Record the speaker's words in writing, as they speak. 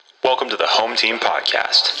Welcome to the Home Team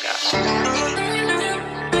Podcast.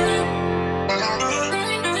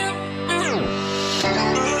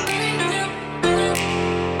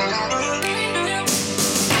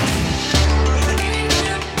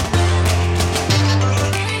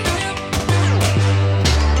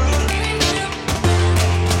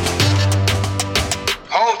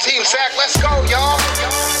 Home Team Sac, let's go, y'all.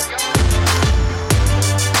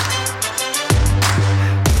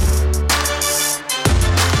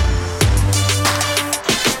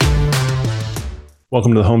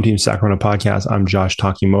 Welcome to the Home Team Sacramento Podcast. I'm Josh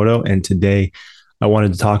Takimoto, and today I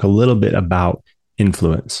wanted to talk a little bit about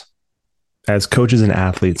influence. As coaches and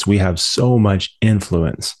athletes, we have so much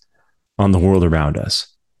influence on the world around us,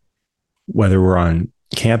 whether we're on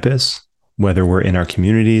campus, whether we're in our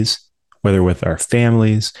communities, whether with our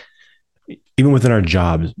families, even within our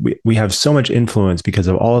jobs. We have so much influence because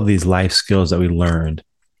of all of these life skills that we learned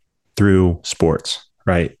through sports,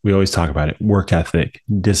 right? We always talk about it: work ethic,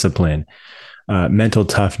 discipline, mental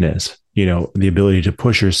toughness, the ability to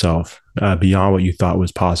push yourself beyond what you thought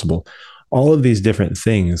was possible. All of these different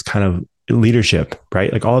things, kind of leadership,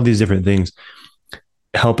 right? Like all of these different things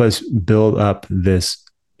help us build up this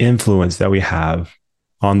influence that we have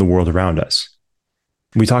on the world around us.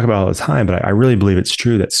 We talk about it all the time, but I really believe it's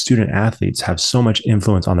true that student athletes have so much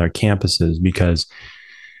influence on their campuses because,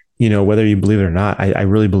 whether you believe it or not, I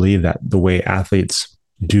really believe that the way athletes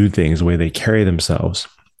do things, the way they carry themselves,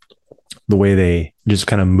 the way they just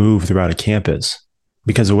kind of move throughout a campus,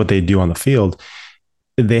 because of what they do on the field,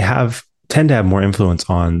 they tend to have more influence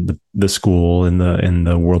on the school and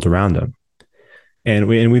the world around them. And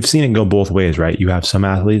we've seen it go both ways, right? You have some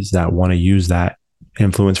athletes that want to use that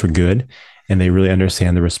influence for good, and they really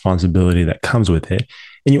understand the responsibility that comes with it.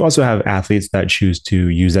 And you also have athletes that choose to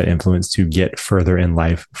use that influence to get further in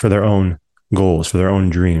life for their own goals, for their own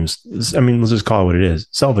dreams. I mean, let's just call it what it is,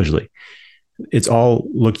 selfishly. It's all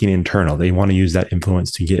looking internal. They want to use that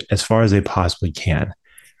influence to get as far as they possibly can,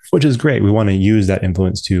 which is great. We want to use that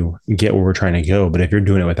influence to get where we're trying to go. But if you're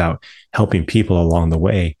doing it without helping people along the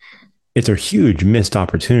way, it's a huge missed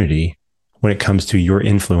opportunity when it comes to your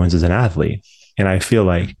influence as an athlete. And I feel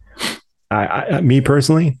like, me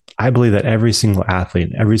personally, I believe that every single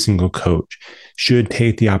athlete, every single coach should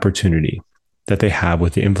take the opportunity that they have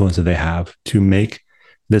with the influence that they have to make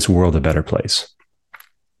this world a better place.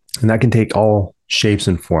 And that can take all shapes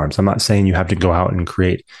and forms. I'm not saying you have to go out and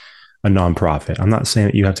create a nonprofit. I'm not saying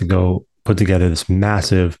that you have to go put together this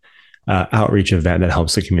massive outreach event that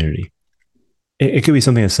helps the community. It could be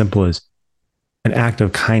something as simple as an act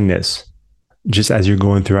of kindness, just as you're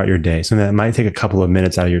going throughout your day. Something that might take a couple of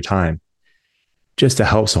minutes out of your time just to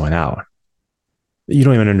help someone out. You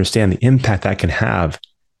don't even understand the impact that can have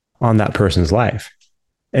on that person's life.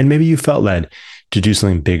 And maybe you felt led to do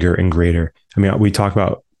something bigger and greater. I mean, we talk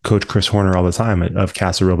about Coach Chris Horner all the time of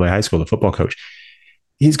Casa Roble High School, the football coach.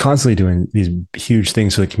 He's constantly doing these huge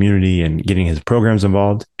things for the community and getting his programs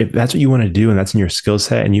involved. If that's what you want to do and that's in your skill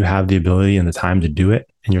set and you have the ability and the time to do it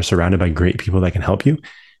and you're surrounded by great people that can help you,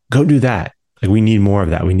 go do that. Like, we need more of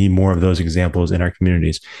that. We need more of those examples in our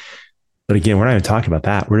communities. But again, we're not even talking about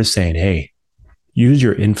that. We're just saying, hey, use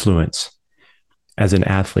your influence as an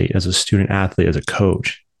athlete, as a student athlete, as a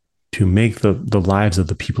coach to make the lives of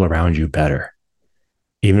the people around you better.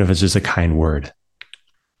 Even if it's just a kind word,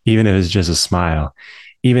 even if it's just a smile,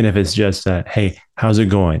 even if it's just a, hey, how's it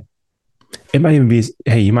going? It might even be,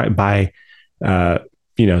 hey, you might buy,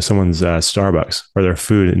 someone's Starbucks or their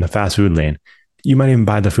food in the fast food lane. You might even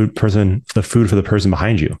buy the food for the person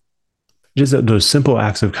behind you. Just those simple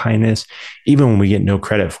acts of kindness, even when we get no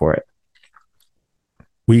credit for it,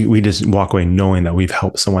 we just walk away knowing that we've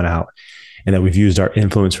helped someone out and that we've used our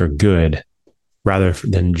influence for good, rather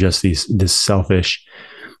than just this selfish,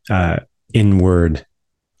 inward,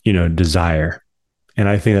 desire. And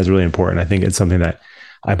I think that's really important. I think it's something that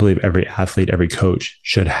I believe every athlete, every coach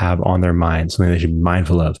should have on their mind, something they should be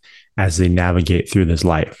mindful of as they navigate through this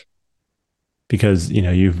life. Because,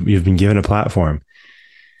 you've been given a platform,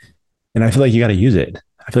 and I feel like you got to use it.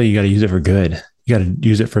 I feel like you got to use it for good. You got to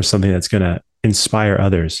use it for something that's going to inspire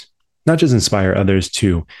others, not just inspire others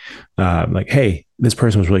to like, hey, this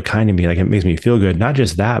person was really kind to me. Like, it makes me feel good. Not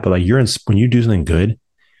just that, but like when you do something good,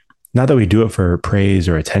 not that we do it for praise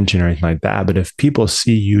or attention or anything like that, but if people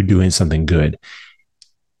see you doing something good,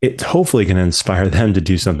 it hopefully can inspire them to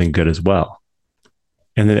do something good as well.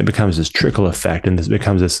 And then it becomes this trickle effect, and this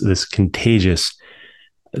becomes this contagious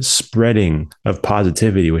spreading of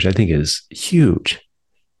positivity, which I think is huge.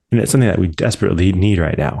 And it's something that we desperately need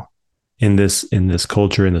right now in this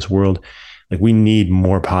culture, in this world. Like, we need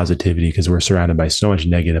more positivity because we're surrounded by so much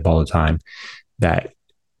negative all the time that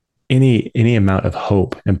any amount of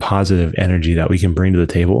hope and positive energy that we can bring to the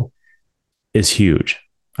table is huge.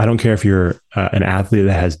 I don't care if you're an athlete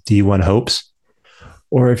that has D1 hopes,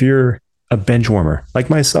 or if you're a bench warmer like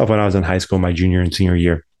myself. When I was in high school, my junior and senior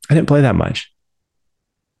year, I didn't play that much.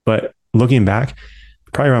 But looking back,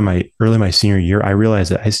 probably around my senior year, I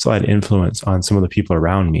realized that I still had influence on some of the people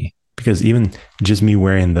around me, because even just me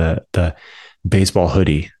wearing the baseball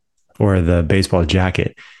hoodie or the baseball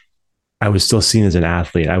jacket, I was still seen as an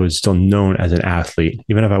athlete. I was still known as an athlete,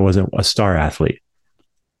 even if I wasn't a star athlete.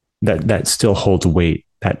 That still holds weight.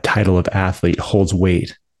 That title of athlete holds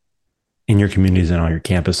weight in your communities and on your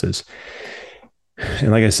campuses.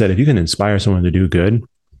 And like I said, if you can inspire someone to do good,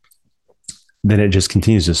 then it just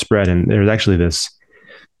continues to spread. And there's actually this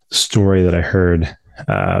story that I heard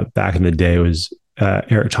back in the day. It was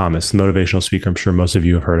Eric Thomas, motivational speaker. I'm sure most of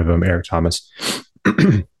you have heard of him, Eric Thomas.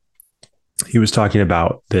 He was talking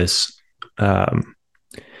about this.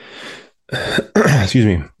 Excuse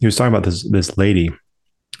me. He was talking about this lady,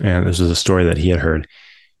 and this was a story that he had heard.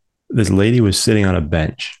 This lady was sitting on a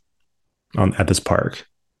bench at this park,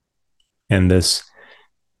 and this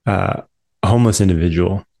homeless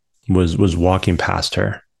individual was walking past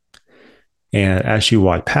her. And as he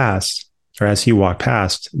walked past,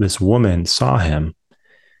 this woman saw him,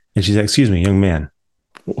 and she said, "Excuse me, young man,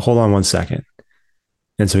 hold on one second."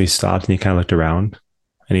 And so he stopped and he kind of looked around,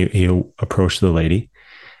 and he approached the lady,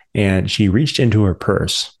 and she reached into her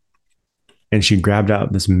purse and she grabbed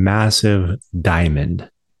out this massive diamond.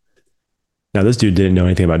 Now, this dude didn't know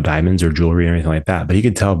anything about diamonds or jewelry or anything like that, but he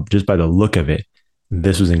could tell just by the look of it,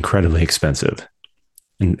 this was incredibly expensive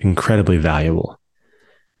and incredibly valuable.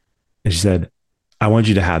 And she said, "I want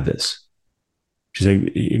you to have this." She's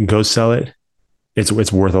like, "You can go sell it. It's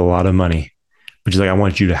worth a lot of money." But she's like, "I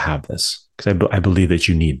want you to have this because I believe that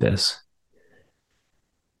you need this."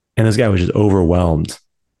 And this guy was just overwhelmed.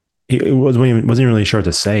 He wasn't really sure what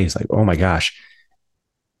to say. He's like, "Oh my gosh,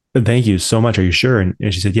 thank you so much. Are you sure?" And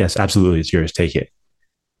she said, "Yes, absolutely. It's yours. Take it."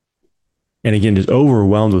 And again, just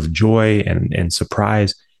overwhelmed with joy and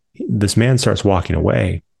surprise, this man starts walking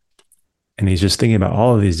away. And he's just thinking about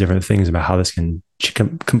all of these different things about how this can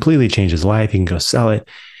completely change his life. He can go sell it,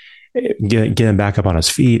 get him back up on his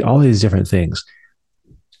feet, all these different things.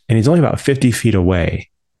 And he's only about 50 feet away.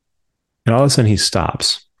 And all of a sudden he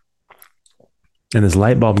stops. And this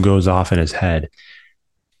light bulb goes off in his head.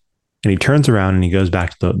 And he turns around and he goes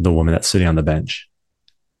back to the woman that's sitting on the bench.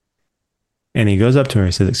 And he goes up to her and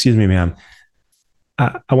he says, "Excuse me, ma'am,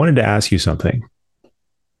 I wanted to ask you something."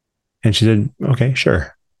 And she said, "Okay,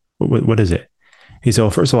 sure. What is it?" He said,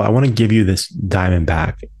 "Well, first of all, I want to give you this diamond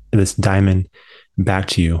back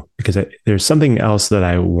to you because there's something else that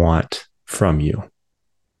I want from you."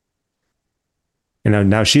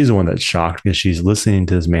 And now she's the one that's shocked because she's listening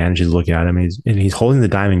to this man and she's looking at him and he's holding the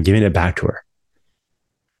diamond, giving it back to her.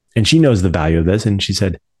 And she knows the value of this. And she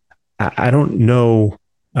said, I don't know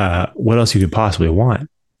what else you could possibly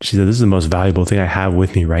want." She said, "This is the most valuable thing I have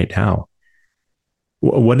with me right now.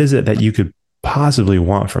 What is it that you could possibly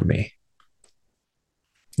want from me?"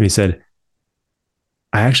 And he said,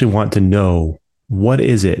 "I actually want to know, what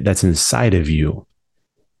is it that's inside of you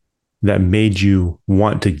that made you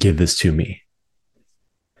want to give this to me?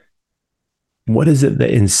 What is it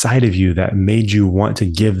that inside of you that made you want to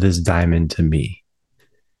give this diamond to me?"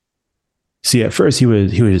 See, at first he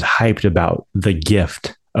was just hyped about the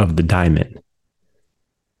gift of the diamond.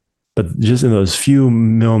 But just in those few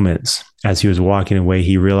moments as he was walking away,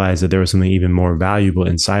 he realized that there was something even more valuable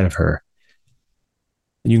inside of her.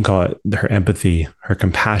 You can call it her empathy, her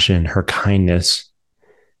compassion, her kindness,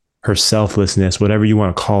 her selflessness, whatever you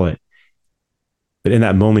want to call it. But in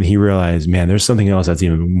that moment, he realized, man, there's something else that's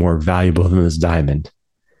even more valuable than this diamond.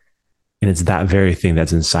 And it's that very thing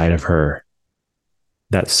that's inside of her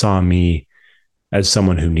that saw me as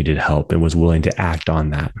someone who needed help and was willing to act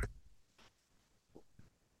on that.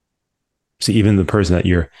 See, even the person that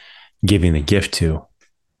you're giving the gift to,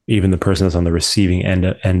 even the person that's on the receiving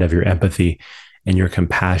end of your empathy and your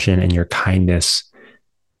compassion and your kindness,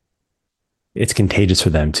 it's contagious for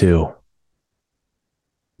them too.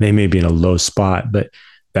 They may be in a low spot, but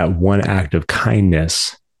that one act of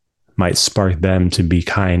kindness might spark them to be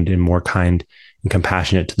kind and more kind and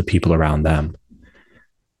compassionate to the people around them.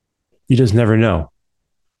 You just never know.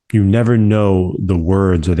 You never know the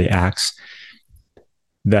words or the acts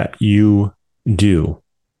that you do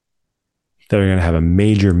that are going to have a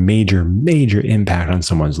major, major, major impact on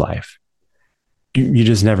someone's life. You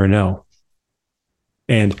just never know.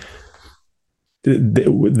 And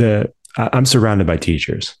I'm surrounded by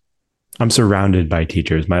teachers. My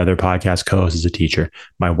other podcast co-host is a teacher.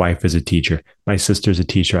 My wife is a teacher. My sister's a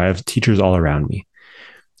teacher. I have teachers all around me.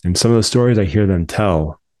 And some of the stories I hear them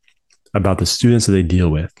tell about the students that they deal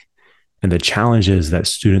with and the challenges that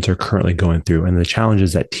students are currently going through and the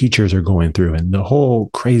challenges that teachers are going through and the whole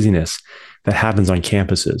craziness that happens on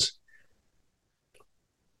campuses.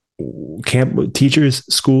 Teachers,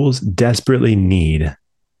 schools desperately need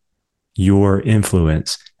your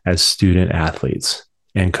influence as student athletes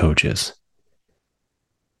and coaches.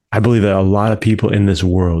 I believe that a lot of people in this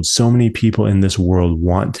world, so many people in this world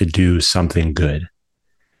want to do something good.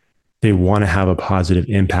 They want to have a positive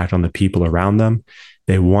impact on the people around them.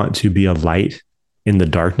 They want to be a light in the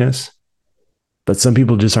darkness, but some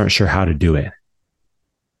people just aren't sure how to do it.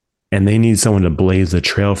 And they need someone to blaze the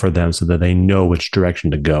trail for them so that they know which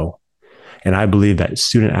direction to go. And I believe that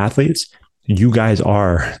student athletes, you guys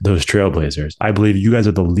are those trailblazers. I believe you guys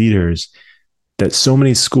are the leaders that so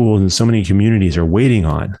many schools and so many communities are waiting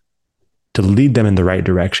on to lead them in the right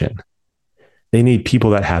direction. They need people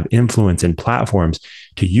that have influence and platforms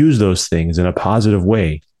to use those things in a positive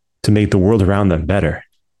way to make the world around them better.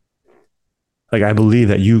 Like, I believe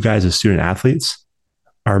that you guys as student athletes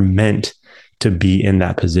are meant to be in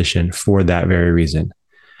that position for that very reason.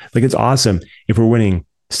 Like, it's awesome if we're winning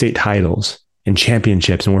state titles and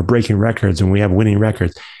championships and we're breaking records and we have winning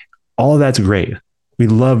records. All of that's great. We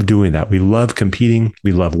love doing that. We love competing.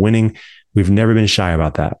 We love winning. We've never been shy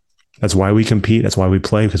about that. That's why we compete. That's why we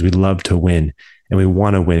play, because we love to win and we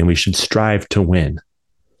want to win and we should strive to win.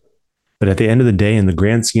 But at the end of the day, in the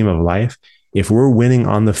grand scheme of life, if we're winning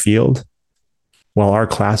on the field while our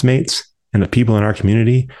classmates and the people in our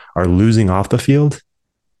community are losing off the field,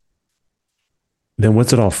 then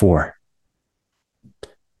what's it all for?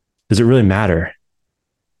 Does it really matter?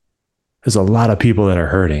 There's a lot of people that are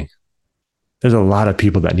hurting. There's a lot of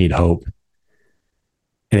people that need hope.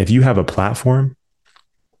 And if you have a platform,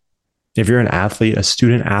 if you're an athlete, a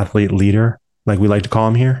student athlete leader, like we like to call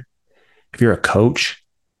them here, if you're a coach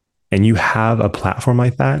and you have a platform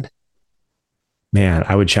like that, man,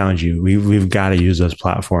 I would challenge you. We've got to use those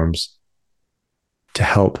platforms to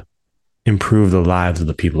help improve the lives of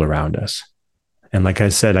the people around us. And like I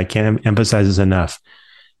said, I can't emphasize this enough.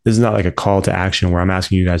 This is not like a call to action where I'm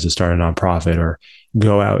asking you guys to start a nonprofit or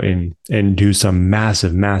go out and do some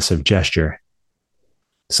massive, massive gesture.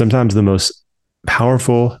 Sometimes the most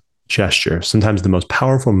powerful gesture, sometimes the most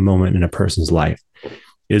powerful moment in a person's life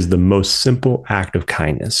is the most simple act of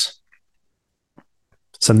kindness.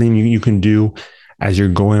 Something you can do as you're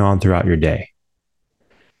going on throughout your day.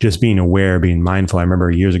 Just being aware, being mindful. I remember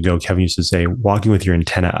years ago, Kevin used to say, walking with your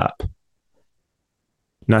antenna up.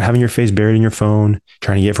 Not having your face buried in your phone,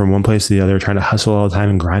 trying to get from one place to the other, trying to hustle all the time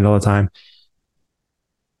and grind all the time.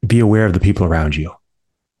 Be aware of the people around you.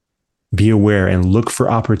 Be aware and look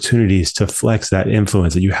for opportunities to flex that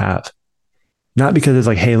influence that you have. Not because it's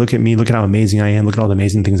like, hey, look at me, look at how amazing I am, look at all the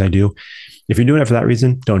amazing things I do. If you're doing it for that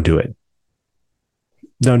reason, don't do it.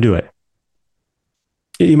 Don't do it.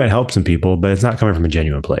 You might help some people, but it's not coming from a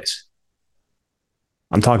genuine place.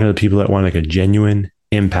 I'm talking to the people that want to make a genuine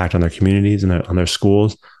impact on their communities and on their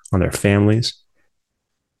schools, on their families.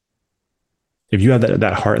 If you have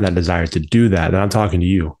that heart and that desire to do that, then I'm talking to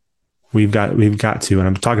you. We've got to, and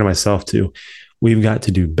I'm talking to myself too, we've got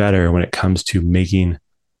to do better when it comes to making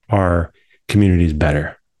our communities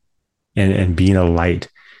better and being a light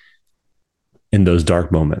in those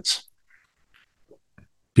dark moments.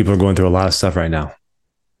 People are going through a lot of stuff right now.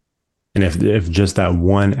 And if just that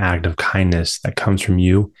one act of kindness that comes from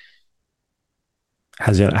you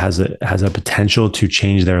has a potential to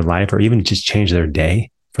change their life or even just change their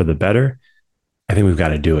day for the better, I think we've got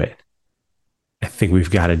to do it. I think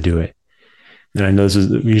we've got to do it. And I know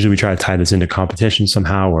usually we try to tie this into competition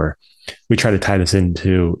somehow, or we try to tie this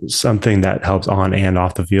into something that helps on and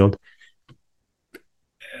off the field.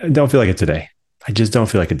 I don't feel like it today. I just don't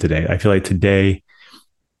feel like it today. I feel like today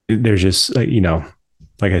there's just,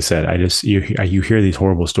 like I said, you hear these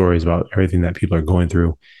horrible stories about everything that people are going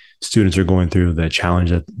through, students are going through, the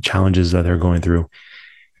challenges that they're going through.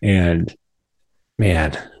 And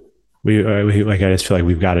man, I just feel like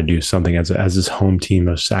we've got to do something as this home team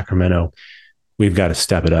of Sacramento. We've got to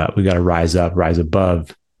step it up. We've got to rise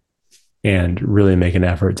above, and really make an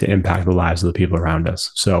effort to impact the lives of the people around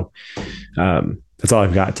us. So that's all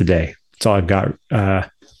I've got today. That's all I've got.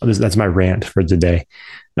 That's my rant for today.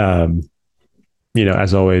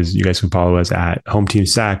 As always, you guys can follow us at Home Team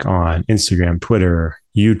Sac on Instagram, Twitter,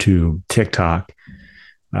 YouTube, TikTok.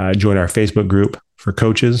 Join our Facebook group for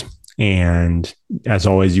coaches. And as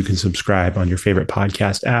always, you can subscribe on your favorite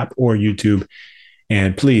podcast app or YouTube.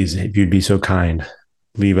 And please, if you'd be so kind,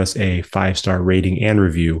 leave us a 5-star rating and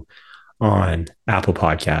review on Apple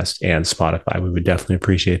Podcasts and Spotify. We would definitely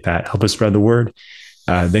appreciate that. Help us spread the word.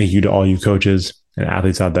 Thank you to all you coaches. and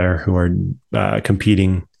athletes out there who are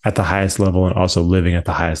competing at the highest level and also living at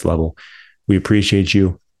the highest level. We appreciate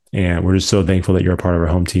you. And we're just so thankful that you're a part of our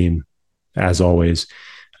home team. As always,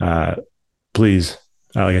 please,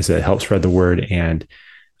 like I said, help spread the word, and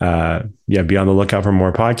be on the lookout for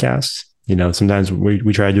more podcasts. Sometimes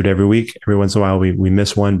we try to do it every week. Every once in a while we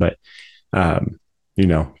miss one, but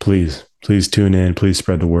please tune in, please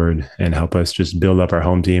spread the word, and help us just build up our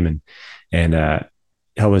home team and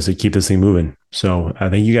help us to keep this thing moving. So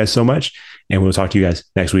thank you guys so much, and we'll talk to you guys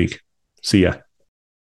next week. See ya.